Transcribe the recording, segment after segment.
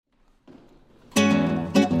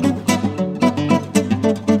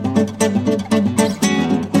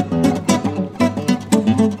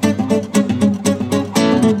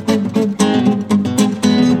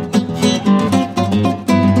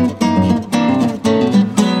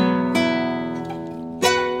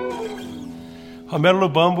Romero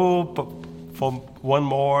Lubambo for one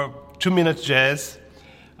more 2-minute jazz.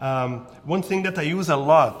 One thing that I use a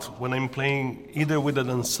lot when I'm playing either with an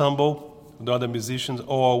ensemble, with other musicians,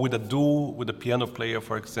 or with a duo, with a piano player,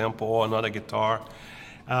 for example, or another guitar.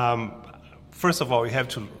 First of all, you have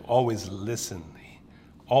to always listen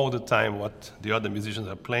all the time what the other musicians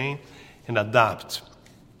are playing and adapt.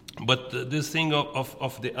 But this thing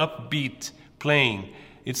of the upbeat playing,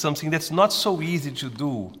 it's something that's not so easy to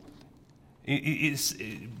do.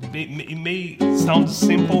 It may sound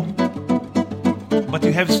simple, but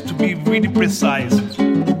you have to be really precise.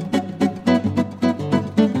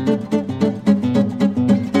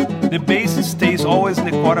 The bass stays always in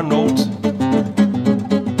the quarter note.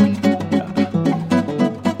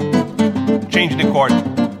 Change the chord.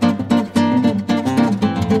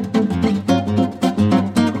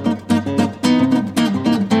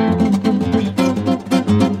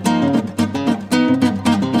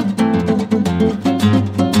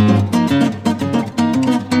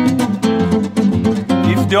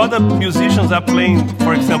 If the other musicians are playing,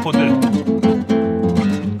 for example,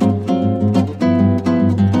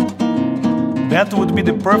 that would be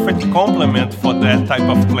the perfect complement for that type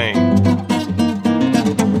of playing.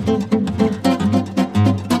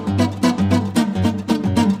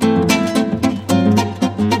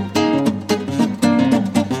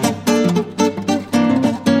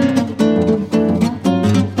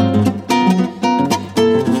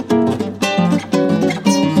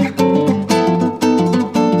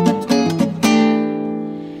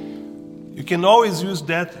 You can always use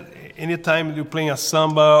that anytime you're playing a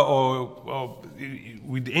samba or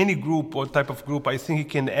with any group or type of group. I think it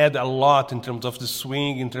can add a lot in terms of the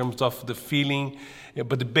swing, in terms of the feeling.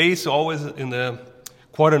 But the bass always in the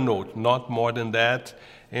quarter note, not more than that.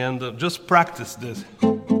 And just practice this.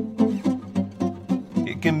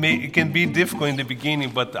 It can be difficult in the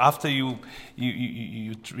beginning, but after you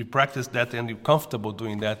practice that and you're comfortable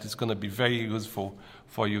doing that, it's going to be very useful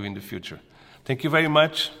for you in the future. Thank you very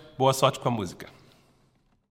much. Boa sorte com a música.